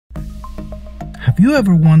Have you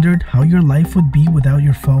ever wondered how your life would be without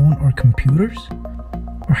your phone or computers?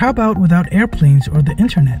 Or how about without airplanes or the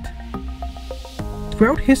internet?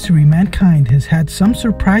 Throughout history, mankind has had some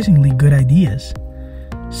surprisingly good ideas.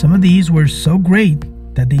 Some of these were so great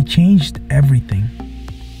that they changed everything.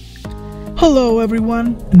 Hello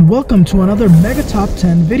everyone, and welcome to another Megatop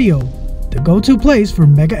 10 video, the go-to place for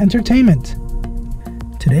mega entertainment.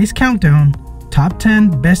 Today's countdown, top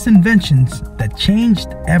 10 best inventions that changed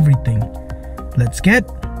everything. Let's get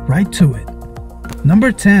right to it.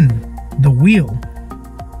 Number 10, the wheel.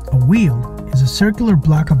 A wheel is a circular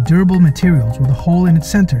block of durable materials with a hole in its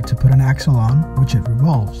center to put an axle on, which it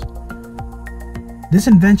revolves. This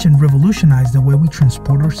invention revolutionized the way we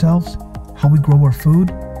transport ourselves, how we grow our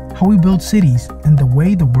food, how we build cities, and the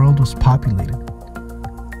way the world was populated.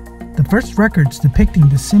 The first records depicting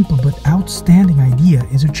this simple but outstanding idea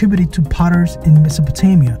is attributed to potters in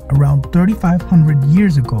Mesopotamia around 3,500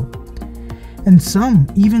 years ago, and some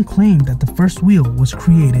even claim that the first wheel was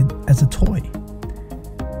created as a toy,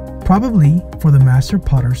 probably for the master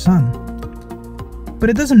potter's son.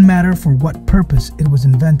 But it doesn't matter for what purpose it was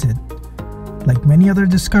invented. Like many other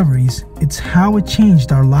discoveries, it's how it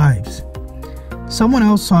changed our lives. Someone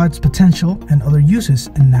else saw its potential and other uses,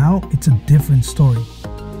 and now it's a different story.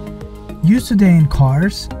 Used today in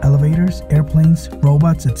cars, elevators, airplanes,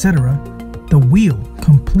 robots, etc., the wheel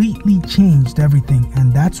completely changed everything,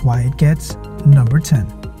 and that's why it gets number 10.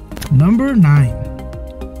 Number 9,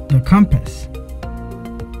 the compass.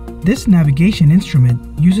 This navigation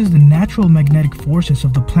instrument uses the natural magnetic forces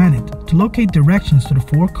of the planet to locate directions to the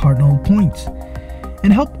 4 cardinal points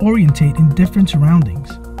and help orientate in different surroundings.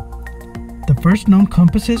 The first known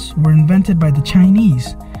compasses were invented by the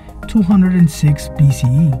Chinese 206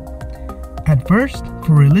 BCE. At first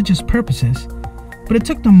for religious purposes, but it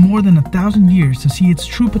took them more than 1,000 years to see its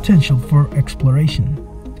true potential for exploration.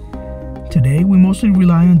 Today we mostly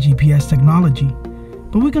rely on GPS technology,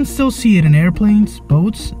 but we can still see it in airplanes,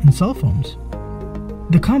 boats, and cell phones.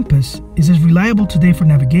 The compass is as reliable today for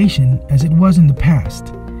navigation as it was in the past,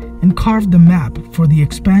 and carved the map for the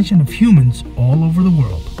expansion of humans all over the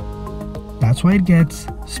world. That's why it gets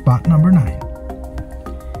spot number 9.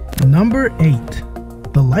 Number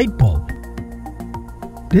 8, the light bulb.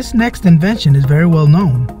 This next invention is very well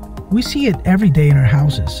known. We see it every day in our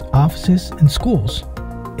houses, offices, and schools.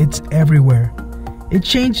 It's everywhere. It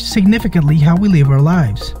changed significantly how we live our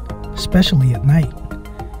lives, especially at night.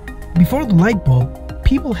 Before the light bulb,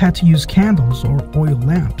 people had to use candles or oil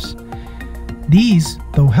lamps. These,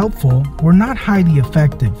 though helpful, were not highly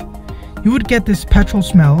effective. You would get this petrol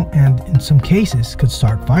smell and, in some cases, could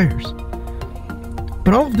start fires.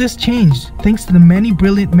 But all of this changed thanks to the many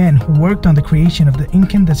brilliant men who worked on the creation of the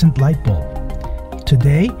incandescent light bulb.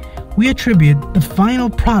 Today, we attribute the final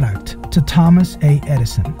product to Thomas A.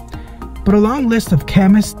 Edison. But a long list of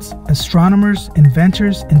chemists, astronomers,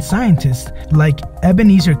 inventors, and scientists like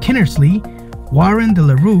Ebenezer Kinnersley, Warren de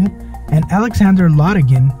la Rue, and Alexander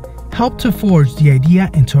Lodygan helped to forge the idea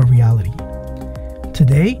into a reality.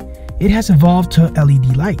 Today, it has evolved to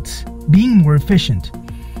LED lights, being more efficient.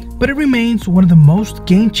 But it remains one of the most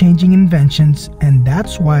game-changing inventions, and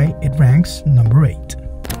that's why it ranks number 8.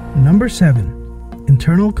 Number 7,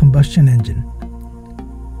 internal combustion engine.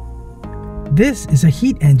 This is a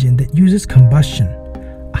heat engine that uses combustion,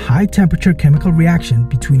 a high-temperature chemical reaction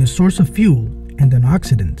between a source of fuel and an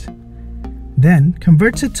oxidant, then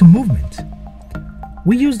converts it to movement.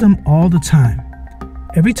 We use them all the time.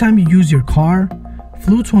 Every time you use your car,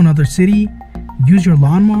 flew to another city, use your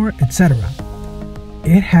lawnmower, etc.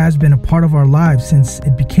 It has been a part of our lives since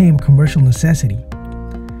it became a commercial necessity.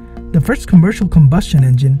 The first commercial combustion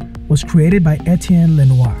engine was created by Etienne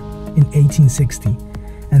Lenoir in 1860,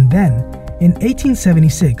 and then in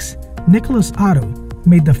 1876, Nicholas Otto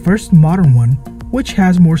made the first modern one, which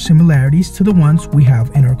has more similarities to the ones we have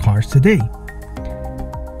in our cars today.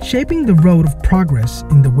 Shaping the road of progress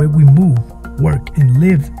in the way we move, work, and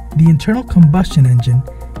live, the internal combustion engine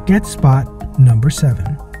gets spot number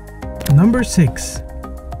 7. Number 6,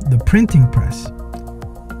 the printing press.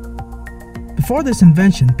 Before this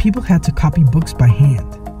invention, people had to copy books by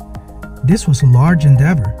hand. This was a large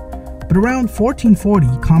endeavor, but around 1440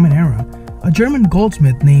 Common Era, a German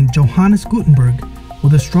goldsmith named Johannes Gutenberg,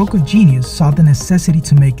 with a stroke of genius, saw the necessity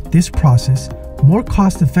to make this process more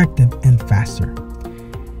cost-effective and faster.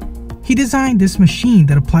 He designed this machine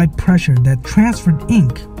that applied pressure that transferred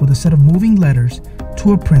ink with a set of moving letters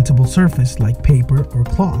to a printable surface like paper or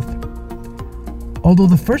cloth. Although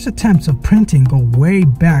the first attempts of printing go way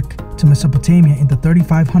back to Mesopotamia in the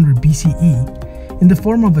 3500 BCE in the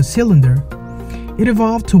form of a cylinder, It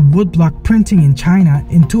evolved to woodblock printing in China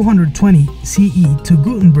in 220 CE to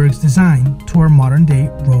Gutenberg's design to our modern-day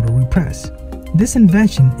rotary press. This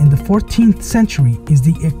invention in the 14th century is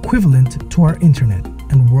the equivalent to our internet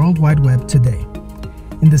and World Wide Web today,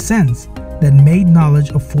 in the sense that made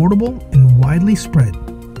knowledge affordable and widely spread.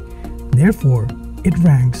 Therefore, it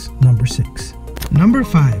ranks number 6. Number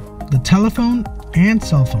 5. The telephone and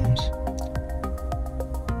cell phones.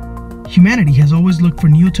 Humanity has always looked for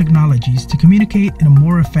new technologies to communicate in a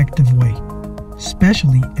more effective way,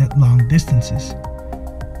 especially at long distances.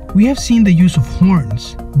 We have seen the use of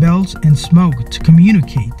horns, bells, and smoke to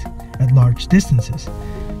communicate at large distances,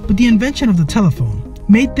 but the invention of the telephone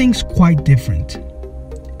made things quite different.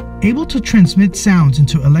 Able to transmit sounds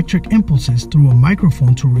into electric impulses through a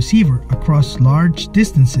microphone to a receiver across large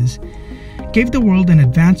distances gave the world an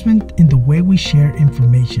advancement in the way we share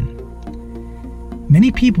information. Many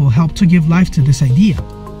people helped to give life to this idea,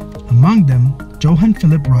 among them Johann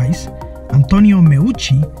Philipp Reis, Antonio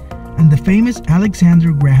Meucci, and the famous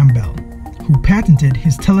Alexander Graham Bell, who patented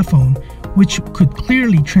his telephone, which could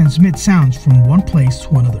clearly transmit sounds from one place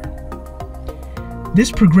to another. This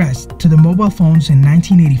progressed to the mobile phones in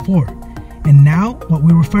 1984, and now what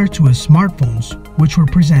we refer to as smartphones, which were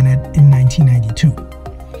presented in 1992.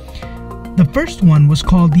 The first one was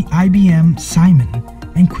called the IBM Simon,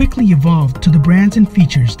 and quickly evolved to the brands and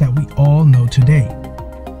features that we all know today.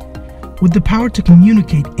 With the power to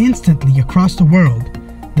communicate instantly across the world,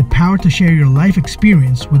 the power to share your life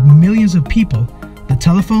experience with millions of people, the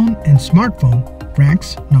telephone and smartphone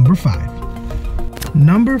ranks number 5.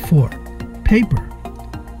 Number 4. Paper.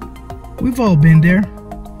 We've all been there.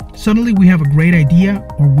 Suddenly we have a great idea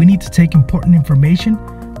or we need to take important information,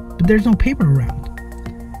 but there's no paper around.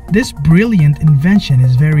 This brilliant invention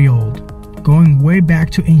is very old, going way back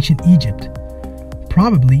to ancient Egypt,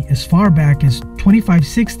 probably as far back as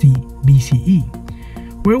 2560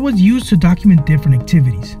 BCE, where it was used to document different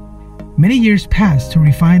activities. Many years passed to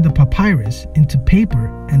refine the papyrus into paper,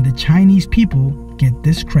 and the Chinese people get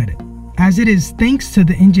this credit, as it is thanks to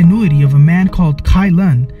the ingenuity of a man called Kai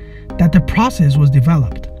Lun that the process was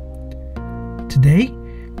developed. Today,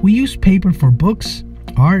 we use paper for books,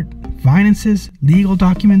 art, finances, legal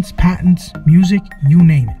documents, patents, music, you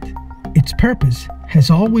name it. Its purpose has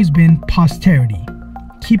always been posterity,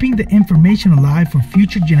 keeping the information alive for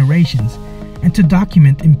future generations and to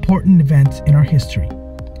document important events in our history.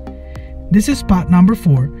 This is spot number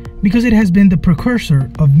 4 because it has been the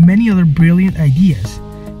precursor of many other brilliant ideas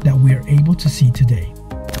that we are able to see today.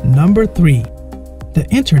 Number 3. The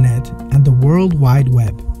Internet and the World Wide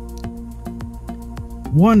Web.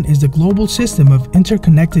 One is the global system of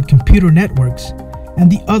interconnected computer networks, and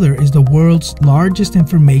the other is the world's largest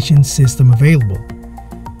information system available.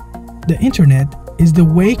 The Internet is the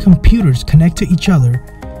way computers connect to each other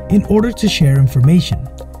in order to share information.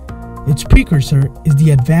 Its precursor is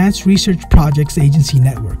the Advanced Research Projects Agency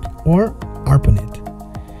Network, or ARPANET.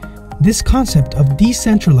 This concept of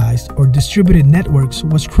decentralized or distributed networks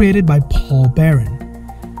was created by Paul Barron.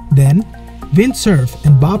 Then, Vint Cerf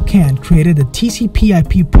and Bob Kahn created the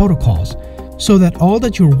TCP/IP protocols so that all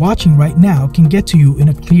that you're watching right now can get to you in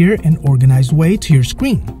a clear and organized way to your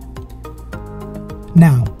screen.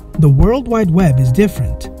 Now, the World Wide Web is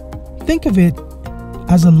different. Think of it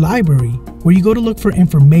as a library where you go to look for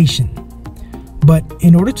information. But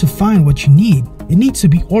in order to find what you need, it needs to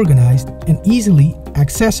be organized and easily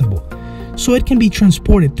accessible, so it can be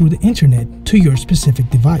transported through the internet to your specific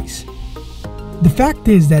device. The fact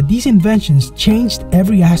is that these inventions changed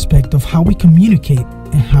every aspect of how we communicate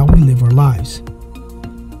and how we live our lives.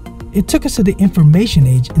 It took us to the information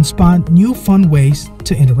age and spawned new fun ways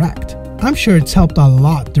to interact. I'm sure it's helped a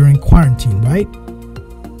lot during quarantine, right?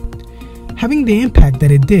 Having the impact that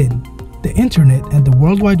it did, the internet and the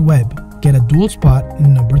World Wide Web get a dual spot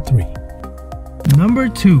in number 3. Number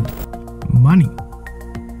 2. Money.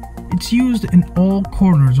 It's used in all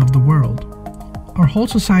corners of the world. Our whole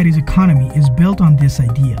society's economy is built on this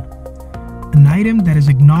idea, an item that is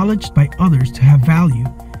acknowledged by others to have value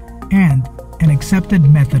and an accepted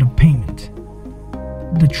method of payment.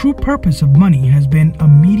 The true purpose of money has been a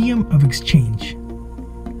medium of exchange.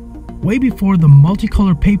 Way before the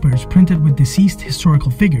multicolor papers printed with deceased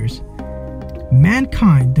historical figures,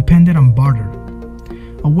 mankind depended on barter,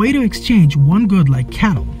 a way to exchange one good like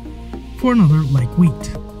cattle for another like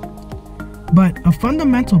wheat. But a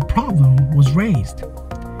fundamental problem was raised.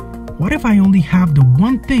 What if I only have the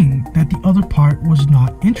one thing that the other part was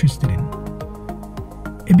not interested in?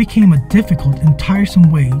 It became a difficult and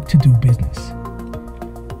tiresome way to do business.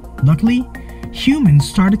 Luckily, humans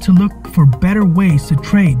started to look for better ways to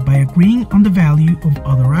trade by agreeing on the value of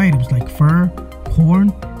other items like fur,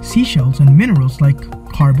 corn, seashells, and minerals like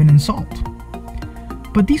carbon and salt.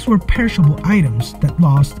 But these were perishable items that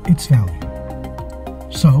lost its value.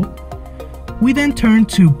 So, we then turned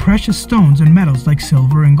to precious stones and metals like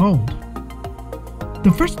silver and gold.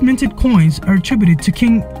 The first minted coins are attributed to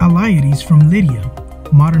King Alyattes from Lydia,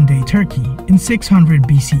 modern-day Turkey, in 600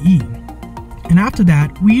 BCE. And after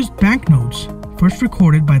that, we used banknotes, first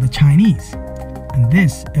recorded by the Chinese, and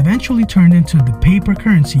this eventually turned into the paper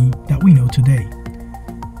currency that we know today.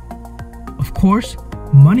 Of course,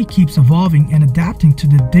 money keeps evolving and adapting to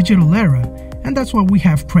the digital era, and that's why we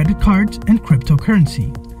have credit cards and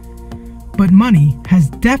cryptocurrency. But money has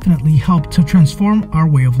definitely helped to transform our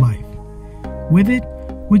way of life. With it,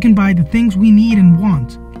 we can buy the things we need and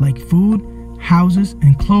want, like food, houses,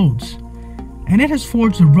 and clothes. And it has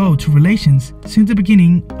forged the road to relations since the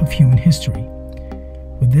beginning of human history.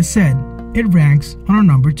 With this said, it ranks on our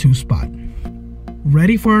number 2 spot.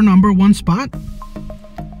 Ready for our number 1 spot?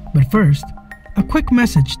 But first, a quick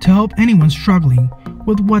message to help anyone struggling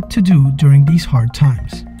with what to do during these hard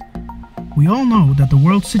times. We all know that the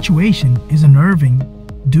world situation is unnerving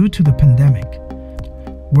due to the pandemic.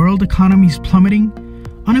 World economy is plummeting,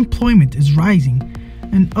 unemployment is rising,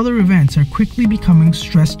 and other events are quickly becoming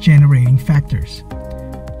stress-generating factors.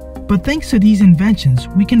 But thanks to these inventions,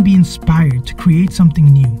 we can be inspired to create something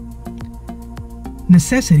new.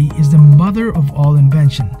 Necessity is the mother of all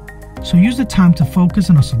invention, so use the time to focus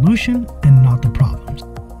on a solution and not the problems.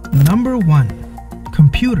 Number 1.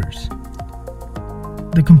 Computers.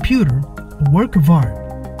 The computer, a work of art,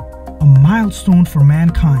 a milestone for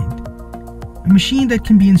mankind, a machine that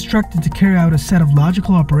can be instructed to carry out a set of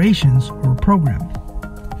logical operations or a program.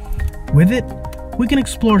 With it, we can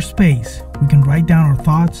explore space, we can write down our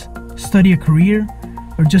thoughts, study a career,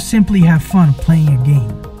 or just simply have fun playing a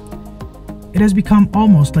game. It has become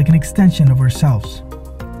almost like an extension of ourselves.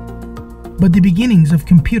 But the beginnings of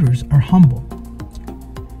computers are humble.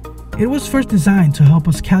 It was first designed to help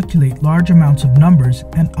us calculate large amounts of numbers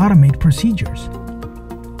and automate procedures.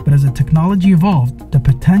 But as the technology evolved, the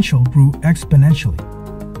potential grew exponentially.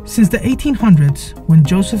 Since the 1800s, when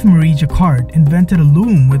Joseph Marie Jacquard invented a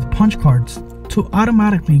loom with punch cards to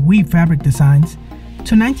automatically weave fabric designs,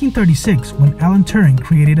 to 1936 when Alan Turing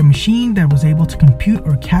created a machine that was able to compute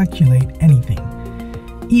or calculate anything,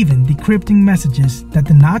 even decrypting messages that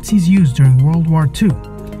the Nazis used during World War II,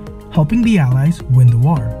 helping the Allies win the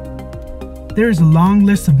war. There is a long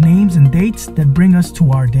list of names and dates that bring us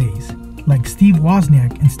to our days, like Steve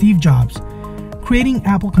Wozniak and Steve Jobs creating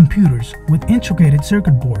Apple computers with integrated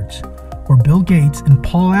circuit boards, or Bill Gates and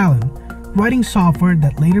Paul Allen writing software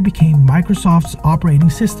that later became Microsoft's operating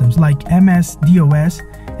systems like MS-DOS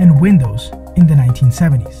and Windows in the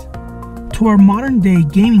 1970s. To our modern-day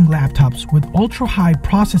gaming laptops with ultra-high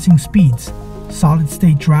processing speeds,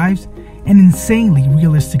 solid-state drives, and insanely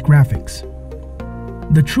realistic graphics.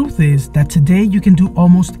 The truth is that today you can do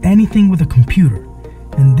almost anything with a computer,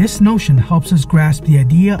 and this notion helps us grasp the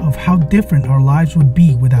idea of how different our lives would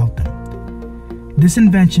be without them. This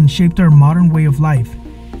invention shaped our modern way of life,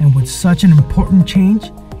 and with such an important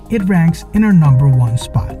change, it ranks in our number 1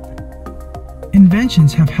 spot.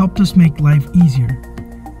 Inventions have helped us make life easier.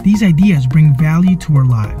 These ideas bring value to our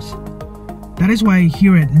lives. That is why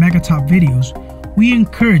here at Megatop Videos, we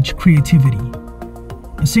encourage creativity.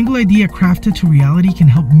 A single idea crafted to reality can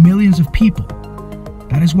help millions of people.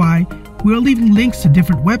 That is why we are leaving links to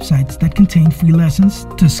different websites that contain free lessons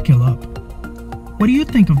to skill up. What do you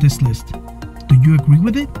think of this list? Do you agree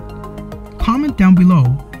with it? Comment down below,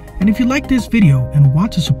 and if you like this video and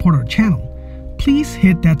want to support our channel, please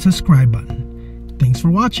hit that subscribe button. Thanks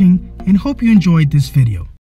for watching and hope you enjoyed this video.